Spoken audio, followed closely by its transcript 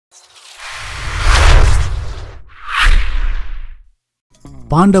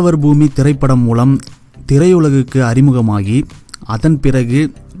பாண்டவர் பூமி திரைப்படம் மூலம் திரையுலகுக்கு அறிமுகமாகி அதன் பிறகு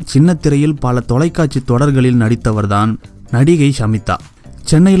சின்ன திரையில் பல தொலைக்காட்சி தொடர்களில் நடித்தவர்தான் நடிகை ஷமிதா.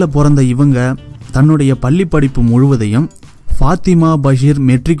 சென்னையில் பிறந்த இவங்க தன்னுடைய பள்ளி படிப்பு முழுவதையும் ஃபாத்திமா பஷீர்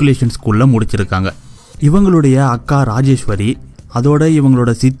மெட்ரிகுலேஷன் ஸ்கூலில் முடிச்சிருக்காங்க. இவங்களுடைய அக்கா ராஜேஸ்வரி, அதோட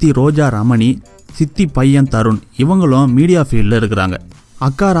இவங்களோட சித்தி ரோஜா ரமணி, சித்தி பையன் தருண், இவங்களும் மீடியா ஃபீல்டில் இருக்கிறாங்க.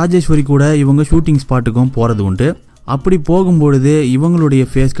 அக்கா ராஜேஸ்வரி கூட இவங்க ஷூட்டிங் ஸ்பாட்டுக்கும் போகிறது உண்டு. அப்படி போகும்பொழுது இவங்களுடைய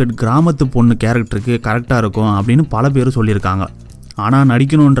ஃபேஸ் கட் கிராமத்து பொண்ணு கேரக்டருக்கு கரெக்டாக இருக்கும் அப்படின்னு பல பேர் சொல்லியிருக்காங்க. ஆனால்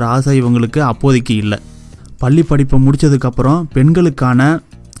நடிக்கணுன்ற ஆசை இவங்களுக்கு அப்போதைக்கு இல்லை. பள்ளி படிப்பை முடித்ததுக்கப்புறம் பெண்களுக்கான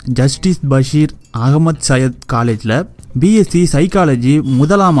ஜஸ்டிஸ் பஷீர் அகமத் சையத் காலேஜில் பிஎஸ்சி சைக்காலஜி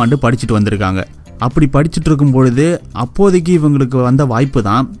 1ஆம் ஆண்டு படிச்சுட்டு வந்திருக்காங்க. அப்படி படிச்சுட்டு இருக்கும் பொழுது அப்போதைக்கு இவங்களுக்கு வந்த வாய்ப்பு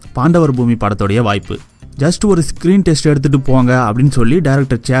தான் பாண்டவர் பூமி படத்துடைய வாய்ப்பு. ஜஸ்ட் ஒரு ஸ்க்ரீன் டெஸ்ட் எடுத்துகிட்டு போங்க அப்படின்னு சொல்லி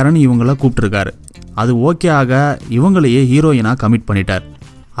டைரக்டர் சேரன் இவங்கள கூப்பிட்டுருக்காரு. அது ஓகே ஆக இவங்களையே ஹீரோயினாக கமிட் பண்ணிட்டார்.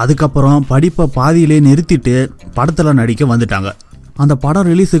 அதுக்கப்புறம் படிப்பை பாதியிலே நிறுத்திட்டு படத்தில் நடிக்க வந்துட்டாங்க. அந்த படம்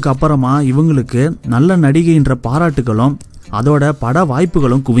ரிலீஸுக்கு அப்புறமா இவங்களுக்கு நல்ல நடிகைன்ற பாராட்டுகளும் அதோட பட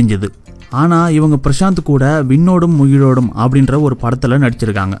வாய்ப்புகளும் குவிஞ்சுது. ஆனால் இவங்க பிரசாந்த் கூட விண்ணோடும் முகிலோடும் அப்படின்ற ஒரு படத்தில்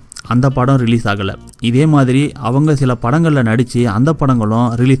நடிச்சிருக்காங்க. அந்த படம் ரிலீஸ் ஆகலை. இதே மாதிரி அவங்க சில படங்களில் நடித்து அந்த படங்களும்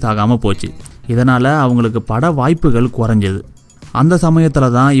ரிலீஸ் ஆகாமல் போச்சு. இதனால் அவங்களுக்கு பட வாய்ப்புகள் குறைஞ்சது. அந்த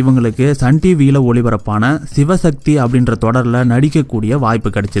சமயத்தில் தான் இவங்களுக்கு சன் டிவியில் ஒளிபரப்பான சிவசக்தி அப்படின்ற தொடரில் நடிக்கக்கூடிய வாய்ப்பு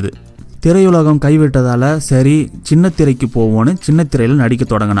கிடைச்சிது. திரையுலகம் கைவிட்டதால் சரி சின்ன திரைக்கு போவோன்னு சின்ன திரையில் நடிக்க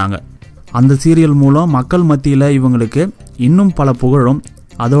தொடங்கினாங்க. அந்த சீரியல் மூலம் மக்கள் மத்தியில் இவங்களுக்கு இன்னும் பல புகழும்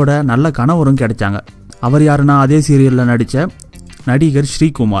அதோட நல்ல கணவரும் கிடைச்சாங்க. அவர் யாருன்னா அதே சீரியலில் நடித்த நடிகர்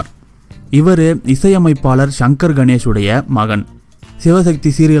ஸ்ரீகுமார். இவர் இசையமைப்பாளர் சங்கர் கணேஷுடைய மகன்.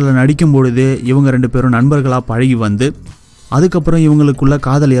 சிவசக்தி சீரியலில் நடிக்கும் பொழுது இவங்க 2 பேரும் நண்பர்களாக பழகி வந்து அதுக்கப்புறம் இவங்களுக்குள்ள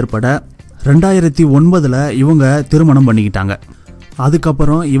காதல் ஏற்பட 2009 இவங்க திருமணம் பண்ணிக்கிட்டாங்க.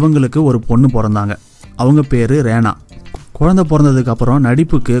 அதுக்கப்புறம் இவங்களுக்கு ஒரு பொண்ணு பிறந்தாங்க. அவங்க பேர் ரேனா. குழந்தை பிறந்ததுக்கப்புறம்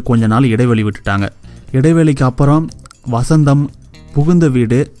நடிப்புக்கு கொஞ்ச நாள் இடைவெளி விட்டுட்டாங்க. இடைவெளிக்கு அப்புறம் வசந்தம், புகுந்த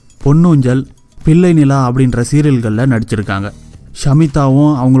வீடு, பொன்னூஞ்சல், பிள்ளை நிலா அப்படின்ற சீரியல்களில் நடிச்சிருக்காங்க.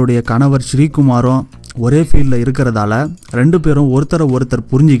 ஷமிதாவும் அவங்களுடைய கணவர் ஸ்ரீகுமாரும் ஒரே ஃபீல்டில் இருக்கிறதால 2 பேரும் ஒருத்தரை ஒருத்தர்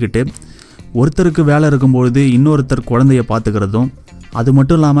புரிஞ்சிக்கிட்டு ஒருத்தருக்கு வேலை இருக்கும்பொழுது இன்னொருத்தர் குழந்தைய பார்த்துக்கிறதும் அது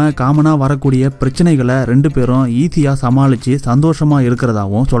மட்டும் இல்லாமல் காமனாக வரக்கூடிய பிரச்சனைகளை 2 பேரும் ஈஸியாக சமாளித்து சந்தோஷமாக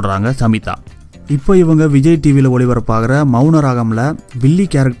இருக்கிறதாகவும் சொல்கிறாங்க ஷமிதா. இப்போ இவங்க விஜய் டிவியில் ஒளிபரப்பாகிற மௌன ராகமில் வில்லி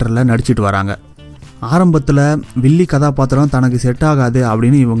கேரக்டரில் நடிச்சிட்டு வராங்க. ஆரம்பத்தில் வில்லி கதாபாத்திரம் தனக்கு செட் ஆகாது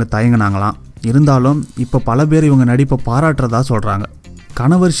அப்படின்னு இவங்க தயங்கினாங்களாம். இருந்தாலும் இப்போ பல பேர் இவங்க நடிப்பை பாராட்டுறதா சொல்கிறாங்க.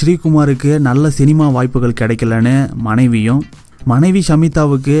 கணவர் ஸ்ரீகுமாருக்கு நல்ல சினிமா வாய்ப்புகள் கிடைக்கலன்னு மனைவியும், மனைவி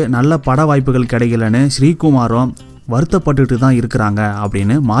ஷமிதாவுக்கு நல்ல பட வாய்ப்புகள் கிடைக்கலன்னு ஸ்ரீகுமாரும் வருத்தப்பட்டுட்டு தான் இருக்கிறாங்க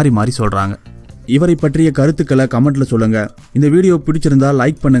அப்படின்னு மாறி மாறி சொல்கிறாங்க. இவரை பற்றிய கருத்துக்களை கமெண்ட்டில் சொல்லுங்கள். இந்த வீடியோ பிடிச்சிருந்தால்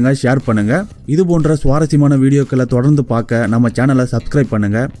லைக் பண்ணுங்கள், ஷேர் பண்ணுங்கள். இது போன்ற சுவாரஸ்யமான வீடியோக்களை தொடர்ந்து பார்க்க நம்ம சேனலை சப்ஸ்கிரைப்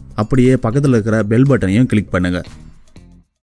பண்ணுங்கள். அப்படியே பக்கத்தில் இருக்கிற பெல் பட்டனையும் கிளிக் பண்ணுங்கள்.